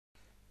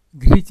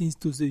Greetings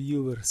to the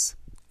viewers.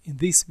 In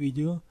this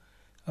video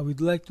I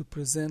would like to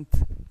present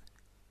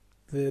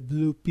the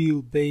blue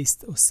pill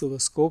based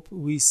oscilloscope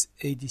with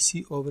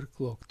ADC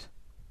overclocked.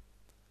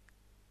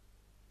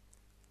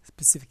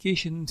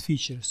 Specification and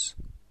features.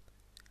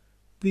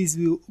 These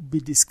will be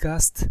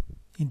discussed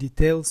in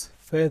details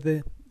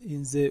further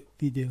in the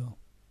video.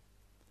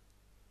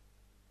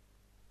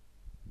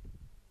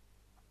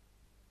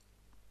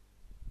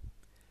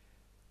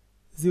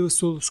 The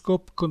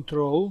oscilloscope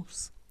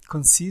controls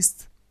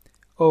consist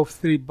of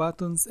 3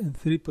 buttons and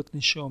 3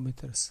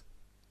 potentiometers.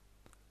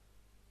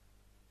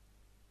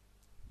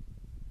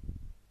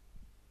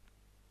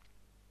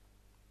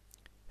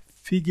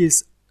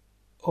 Figures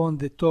on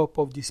the top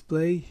of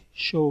display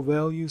show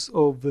values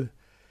of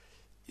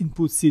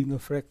input signal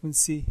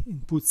frequency,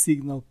 input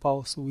signal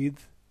pulse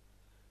width,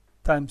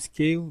 time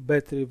scale,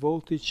 battery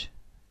voltage,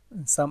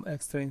 and some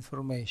extra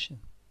information.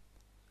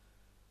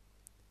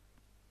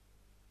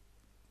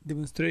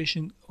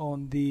 Demonstration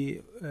on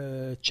the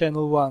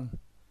channel 1.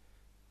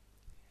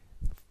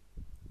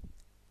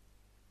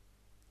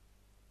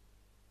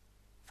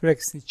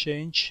 Frequency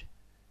change,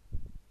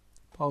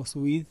 pulse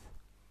width,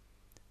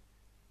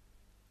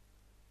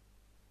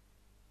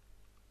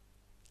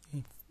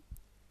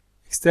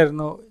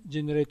 external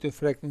generator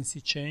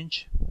frequency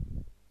change,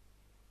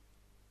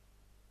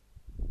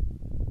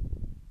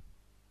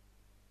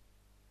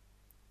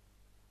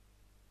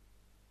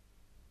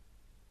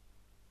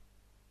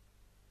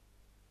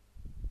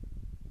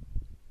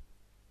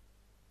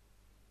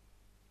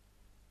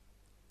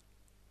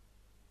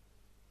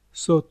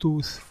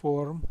 sawtooth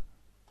form,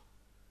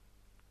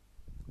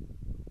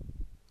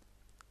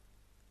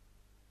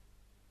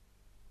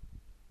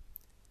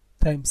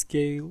 time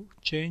scale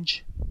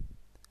change,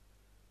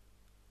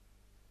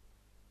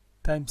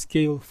 time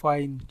scale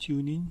fine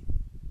tuning,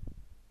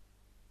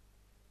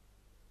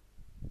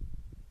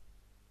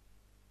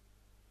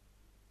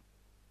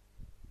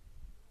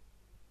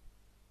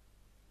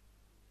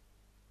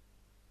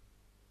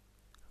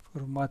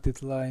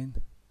 formatted line,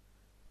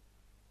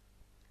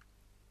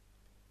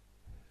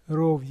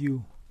 raw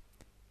view.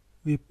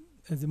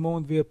 At the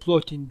moment we are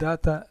plotting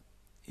data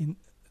in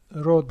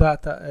raw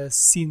data as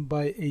seen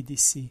by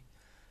ADC.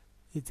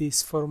 It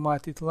is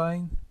formatted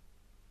line.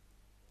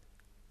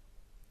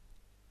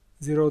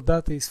 The raw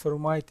data is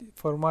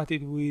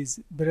formatted with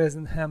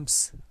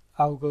Bresenham's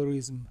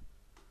algorithm.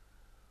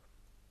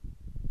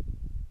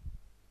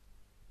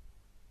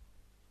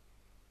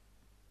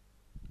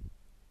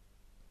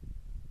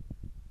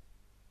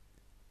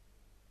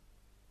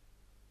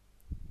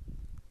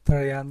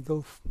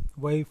 Triangle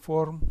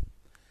waveform,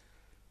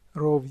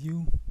 raw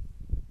view,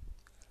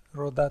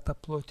 raw data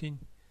plotting,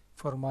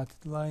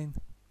 formatted line.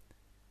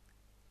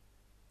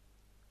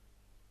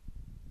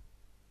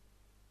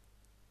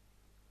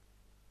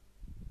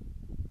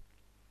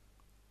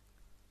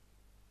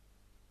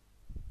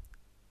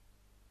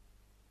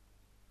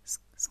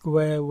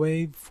 Square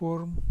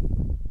waveform,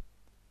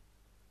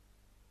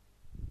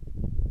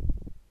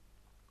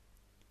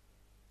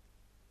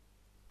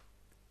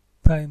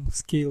 time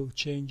scale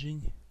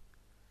changing.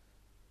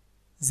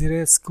 The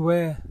red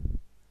square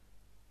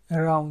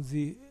around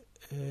the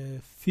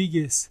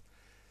figures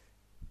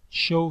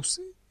shows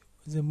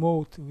the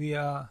mode we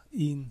are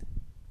in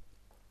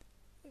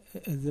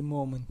at the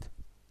moment.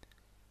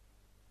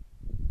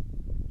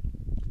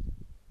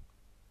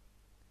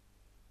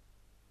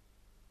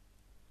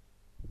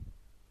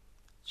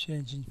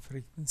 Changing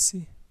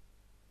frequency,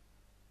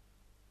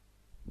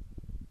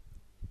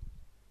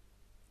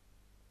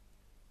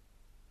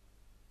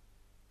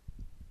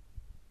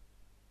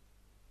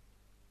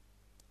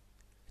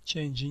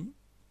 changing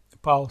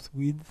pulse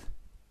width,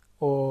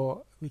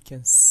 or we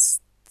can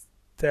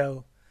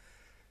tell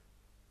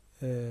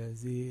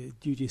the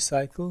duty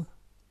cycle.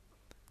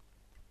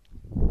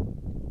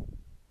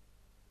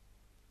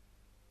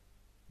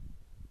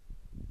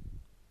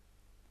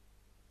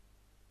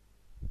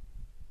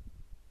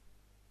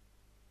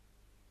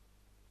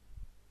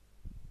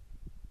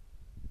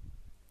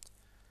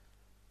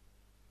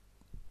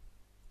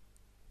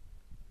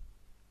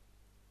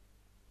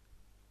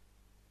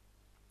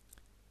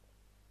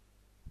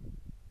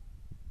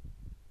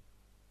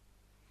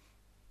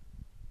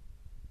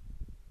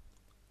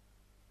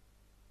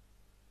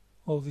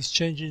 All this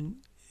changing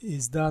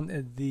is done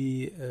at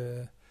the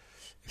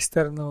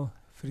external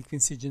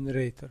frequency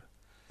generator.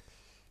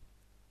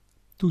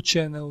 2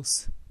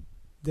 channels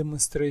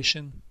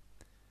demonstration,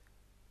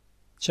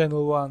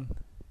 channel 1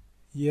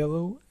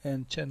 yellow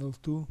and channel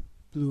 2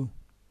 blue.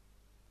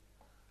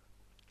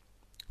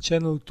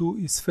 Channel 2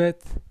 is fed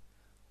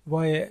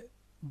via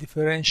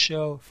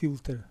differential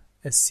filter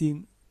as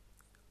seen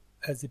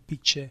as a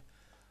picture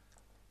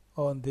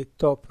on the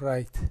top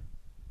right.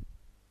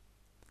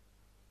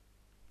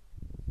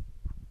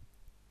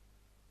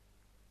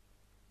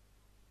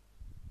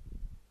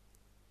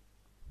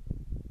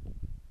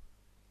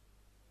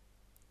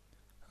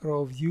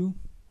 Raw view,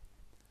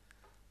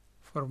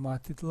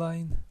 formatted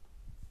line,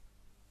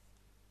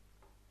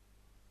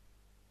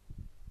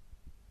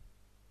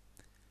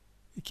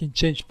 we can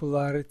change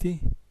polarity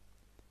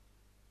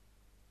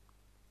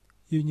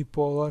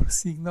unipolar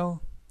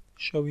signal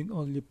showing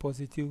only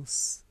positive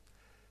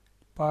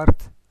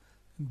part,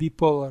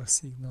 bipolar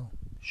signal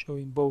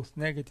showing both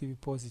negative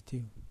and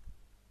positive.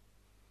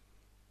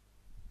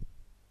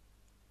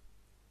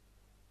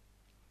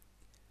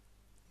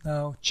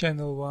 Now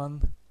channel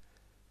 1,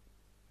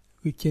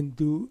 we can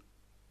do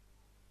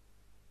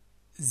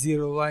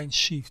zero line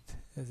shift,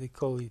 as I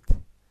call it.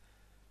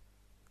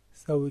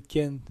 So we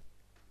can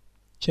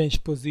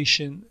change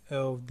position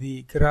of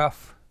the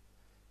graph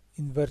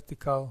in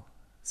vertical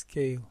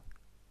scale.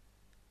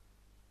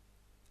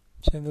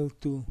 Channel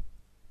 2,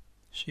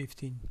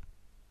 shifting.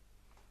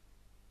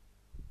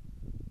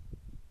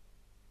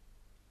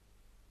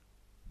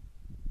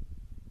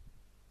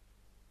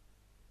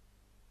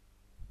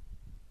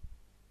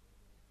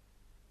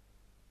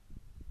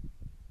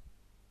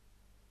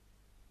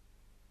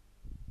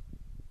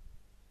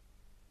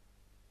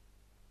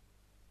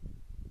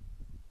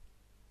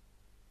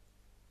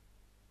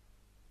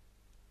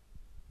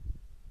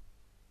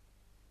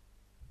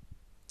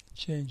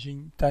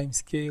 Changing time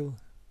scale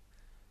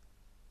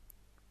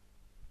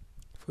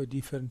for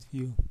different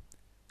view.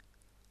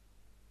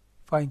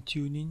 Fine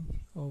tuning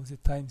of the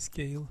time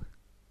scale.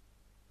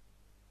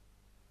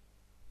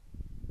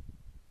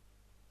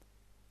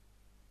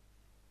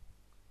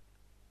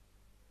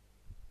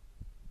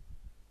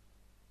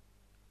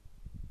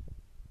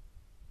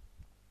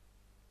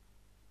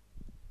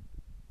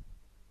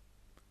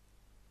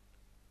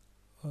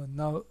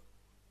 Now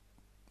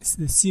it's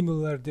the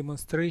similar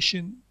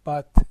demonstration,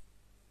 but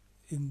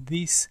in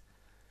this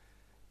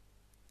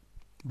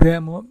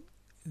demo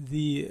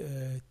the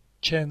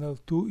channel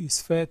 2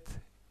 is fed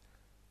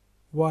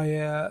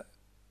via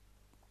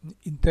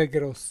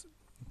integral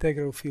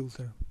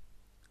filter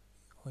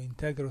or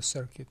integral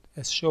circuit,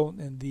 as shown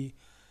in the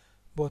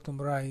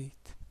bottom right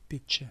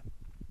picture.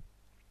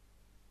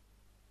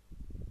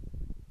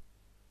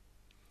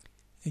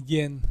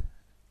 Again,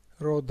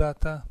 raw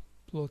data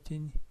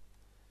plotting,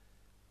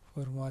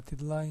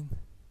 formatted line,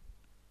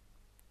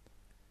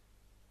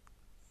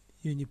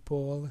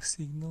 unipolar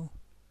signal,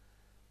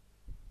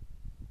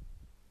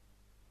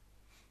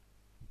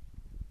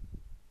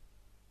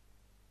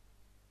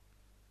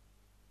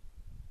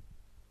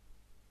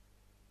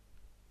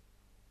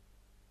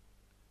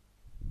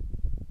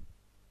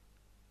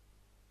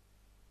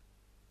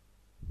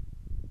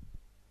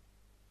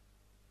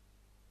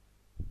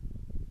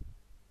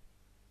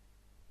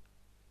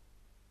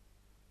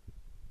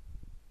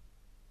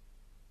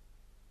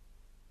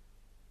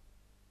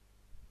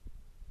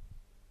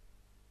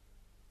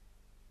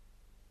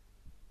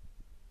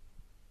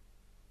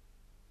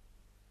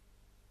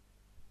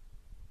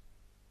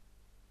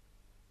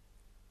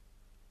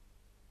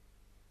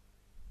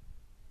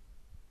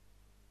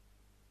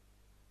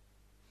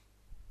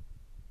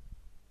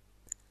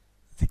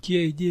 The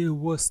key idea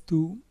was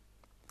to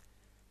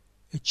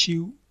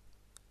achieve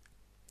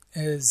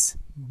as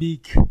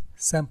big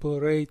sample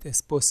rate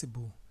as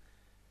possible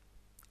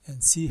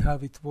and see how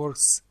it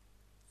works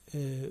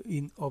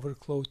in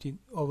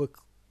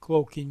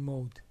overclocking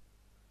mode.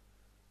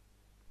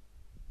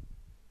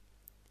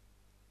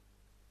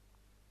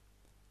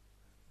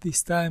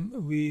 This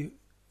time we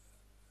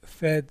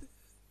fed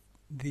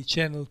the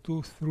channel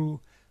 2 through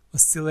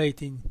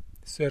oscillating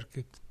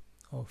circuit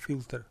or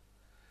filter.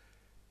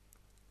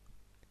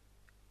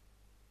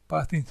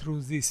 Passing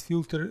through this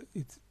filter,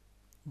 it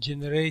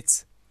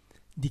generates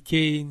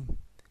decaying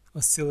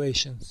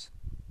oscillations.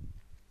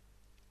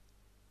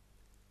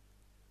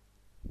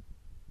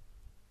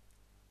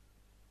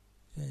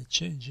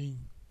 Changing,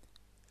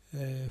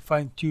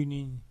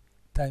 fine-tuning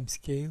time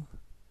scale,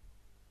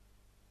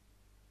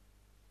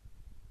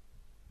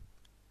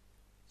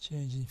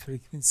 changing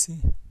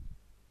frequency,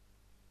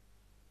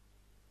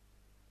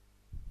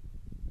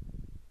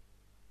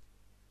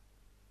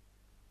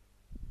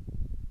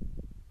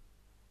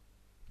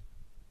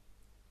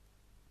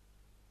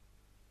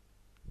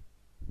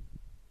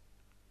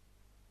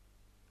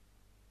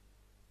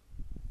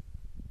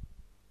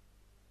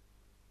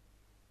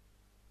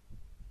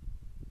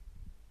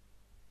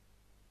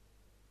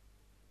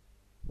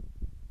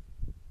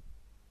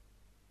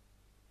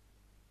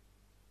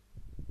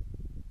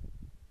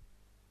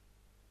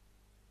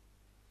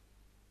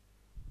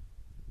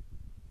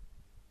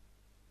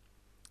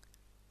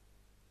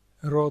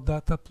 raw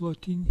data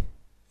plotting,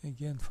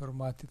 again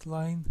formatted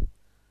line,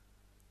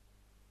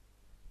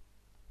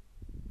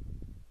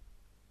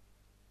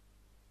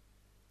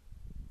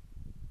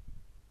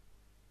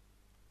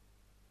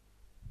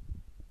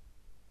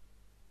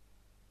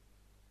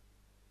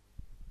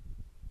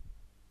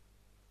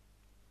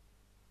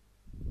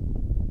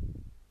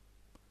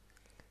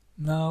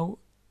 now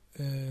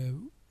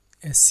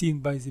as seen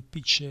by the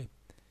picture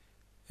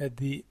at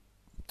the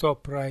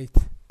top right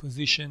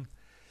position,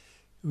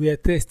 we are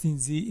testing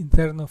the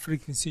internal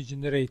frequency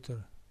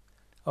generator.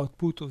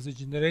 Output of the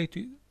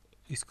generator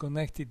is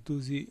connected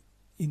to the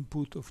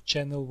input of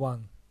channel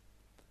 1.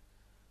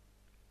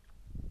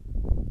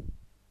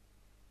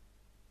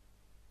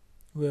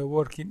 We are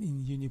working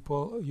in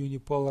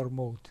unipolar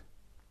mode.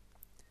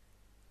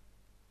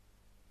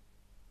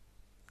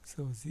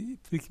 So the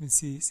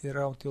frequency is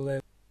around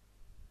 11.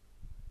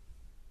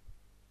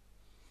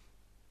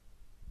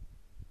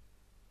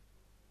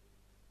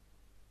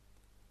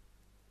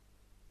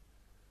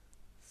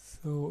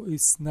 So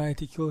it's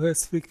 90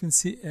 kHz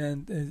frequency,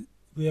 and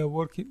we are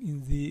working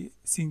in the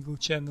single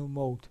channel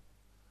mode.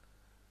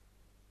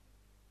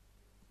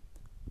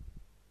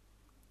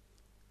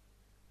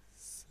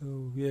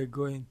 So we are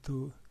going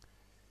to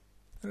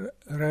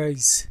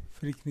raise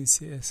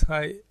frequency as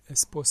high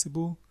as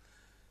possible,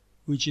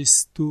 which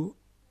is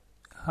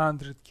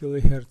 200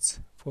 kHz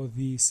for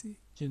this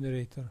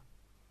generator.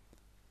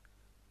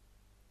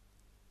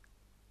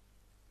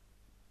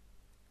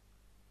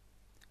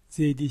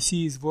 The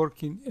ADC is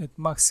working at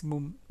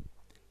maximum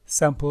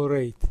sample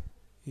rate.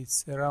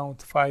 It's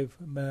around 5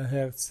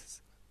 MHz,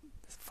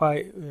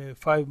 5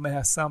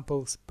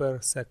 megasamples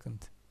per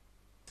second.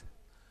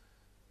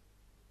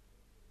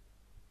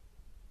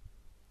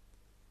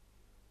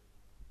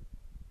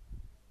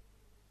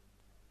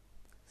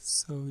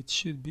 So it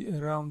should be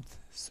around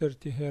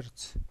 30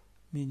 Hz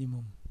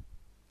minimum.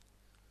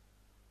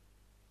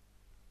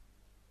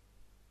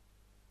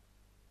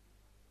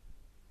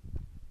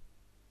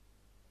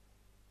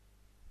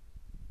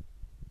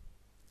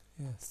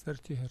 Yes,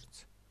 30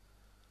 Hz.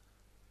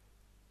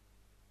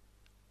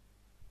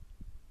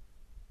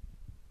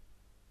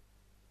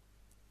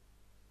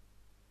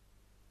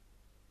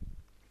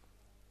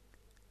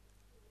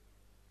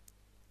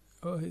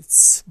 Oh,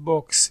 it's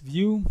box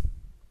view,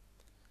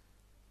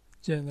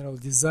 general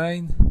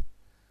design.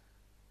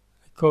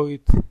 I call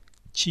it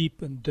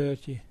cheap and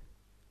dirty.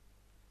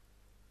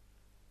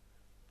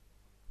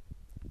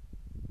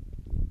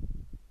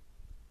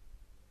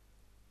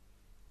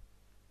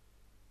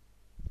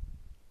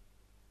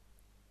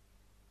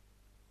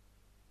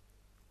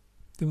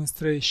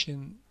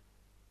 Demonstration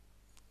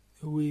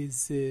with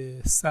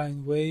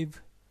sine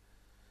wave.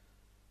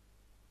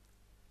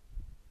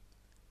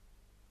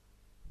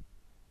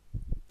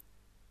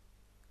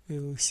 We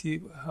will see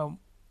how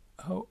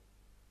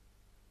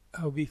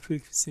big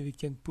frequency we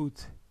can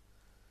put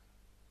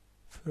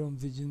from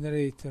the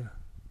generator,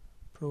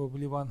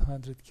 probably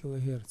 100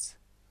 kHz.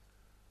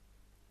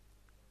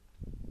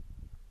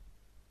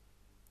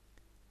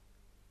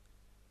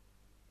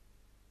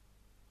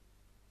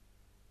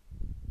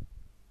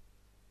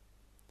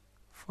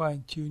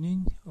 Fine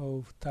tuning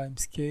of time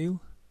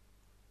scale.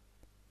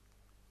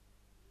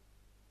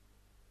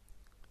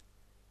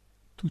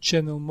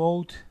 2-channel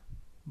mode,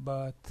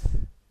 but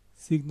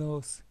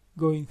signals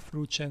going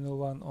through channel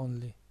 1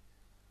 only.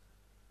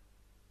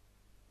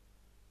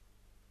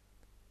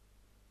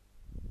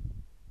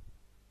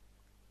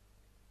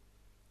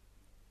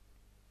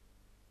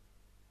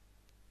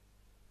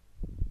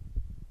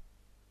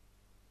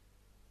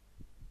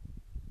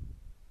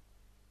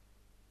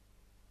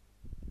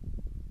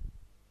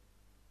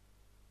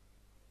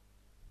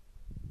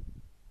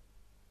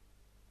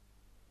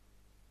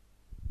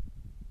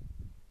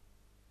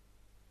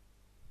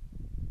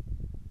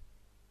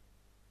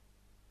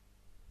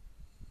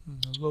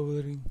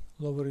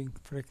 Lowering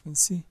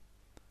frequency.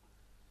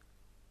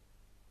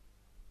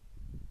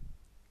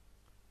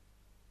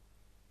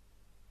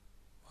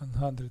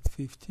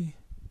 $150.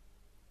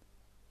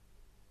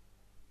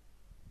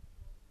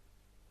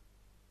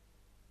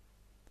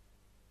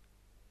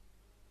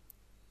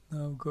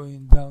 Now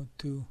going down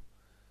to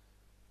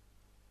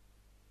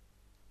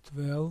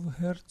 12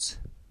 Hz.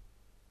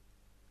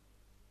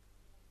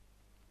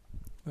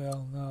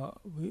 Well, now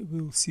we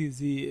will see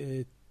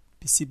the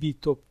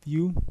PCB top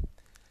view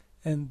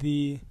and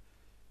the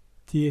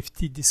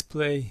TFT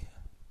display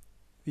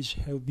which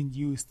have been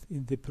used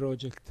in the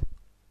project.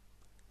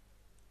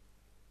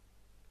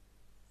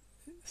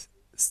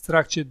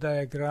 Structure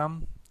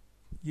diagram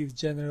gives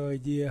general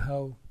idea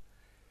how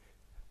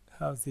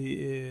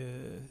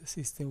the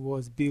system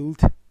was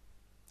built.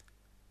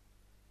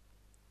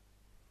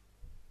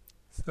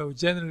 So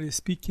generally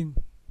speaking,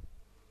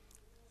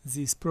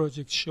 this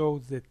project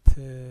shows that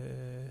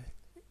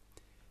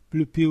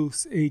Blue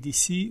Pill's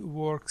ADC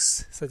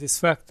works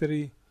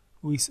satisfactorily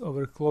with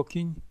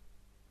overclocking.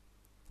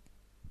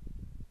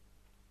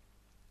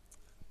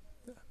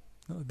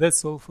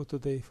 That's all for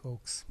today,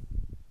 folks.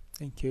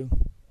 Thank you.